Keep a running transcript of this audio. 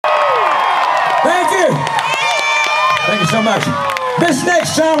Thank you. Thank you so much. This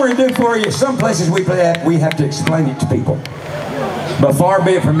next song we're going to do for you, some places we play that, we have to explain it to people. But far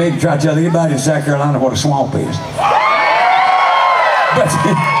be it from me to try to tell anybody in South Carolina what a swamp is. But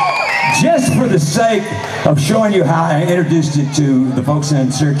just for the sake of showing you how I introduced it to the folks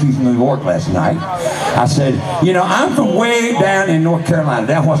in Syracuse and New York last night, I said, you know, I'm from way down in North Carolina,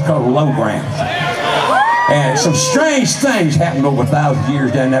 down what's called low ground. And some strange things happened over 1,000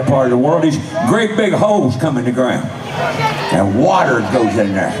 years down in that part of the world. These great big holes come in the ground. And water goes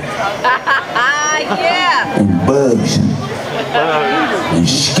in there. Yeah. And bugs. And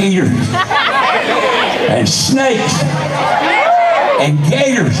skeeters. And snakes. And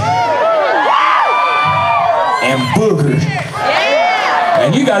gators. And boogers.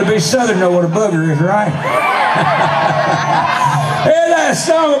 And you gotta be southern to know what a booger is, right? And that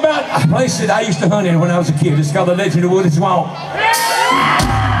song about a place that I used to hunt in when I was a kid. It's called The Legend of Woody Swamp.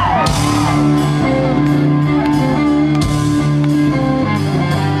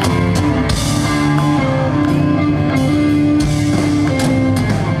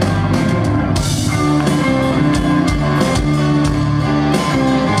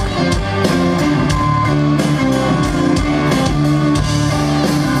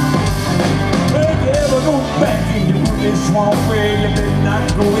 Swamp where you better not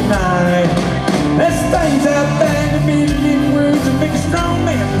go at night. There's things out there that be living words that make a strong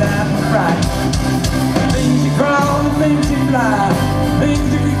man life right. Things that crawl and things that fly, things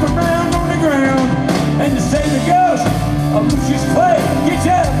that creep around on the ground. And to say the ghost of Lucius Clay gets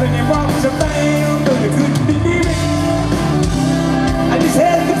up and he walks around, but I couldn't believe it. I just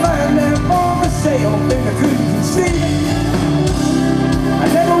had to find out for myself and I couldn't conceive it. I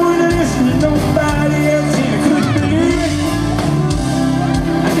never would have listened to nobody else and I couldn't believe it.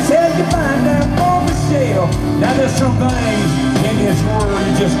 Had to find out for myself. Now there's some things in this world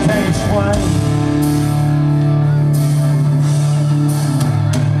you just can't explain.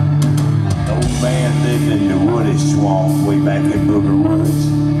 The old man lived in the woody swamp way back in Booger Woods.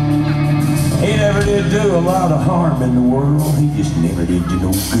 He never did do a lot of harm in the world. He just never did do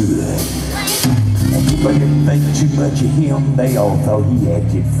no good. And people didn't think too much of him. They all thought he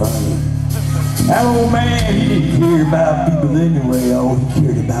acted funny. That old man, he didn't care about people anyway. All he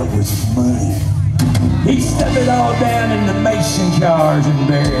cared about was his money. He stuffed it all down in the mason jars and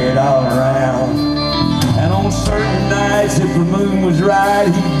buried it all around. And on certain nights, if the moon was right,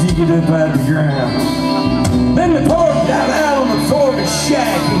 he'd dig it up out of the ground. Then they poured it out on the floor of his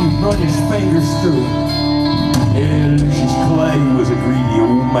shack and he'd run his fingers through it. Yeah, Lucius Clay was a greedy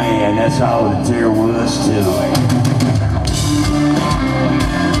old man. That's all that there was to it.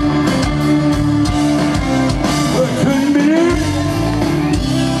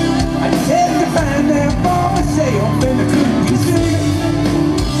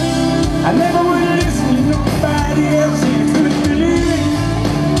 I never would listen to nobody else and I couldn't believe it.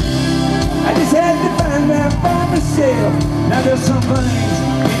 I just had to find out for myself. Now there's some things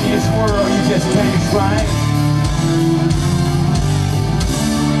in this world you just can't explain.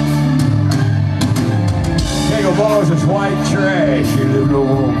 Kegel boys is white trash. He lived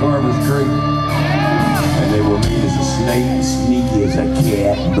over on Carver's Creek. And they were mean as a snake, sneaky as a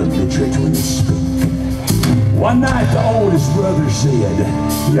cat, but literate when they speak. One night the oldest brother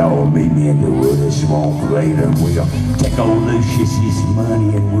said, y'all meet me in the woody swamp later. We'll take old Lucius's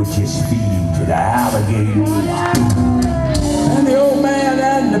money and we'll just feed him to the alligators. And the old man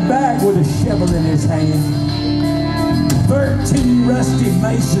out in the back with a shovel in his hand, 13 rusty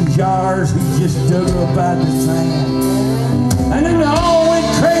mason jars he just dug up out of the sand. And then they all went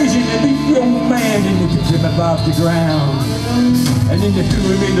crazy to beat the old man and they picked him up off the ground. And then they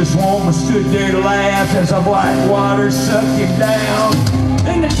threw him in the swamp and stood there to laugh as the black water sucked him down.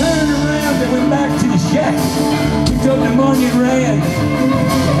 Then they turned around, they went back to the shack, picked up the money and ran.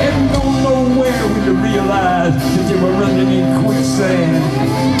 They hadn't gone nowhere when they realized that they were running in quicksand.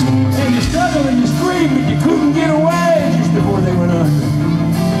 And they struggled and they screamed, but you couldn't get away just before they went under.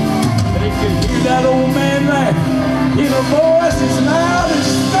 They could hear that old man laugh in a voice as loud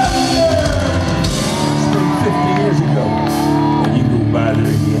as thunder. It's been 50 years ago. By there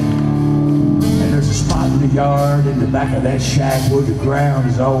again. And there's a spot in the yard in the back of that shack where the ground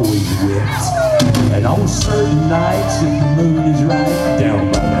is always wet. And on certain nights, if the moon is right,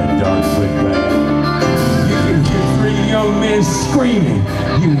 down by that dark footpath, you can hear 3 young men screaming.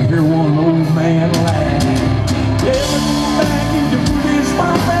 You can hear one old man laugh.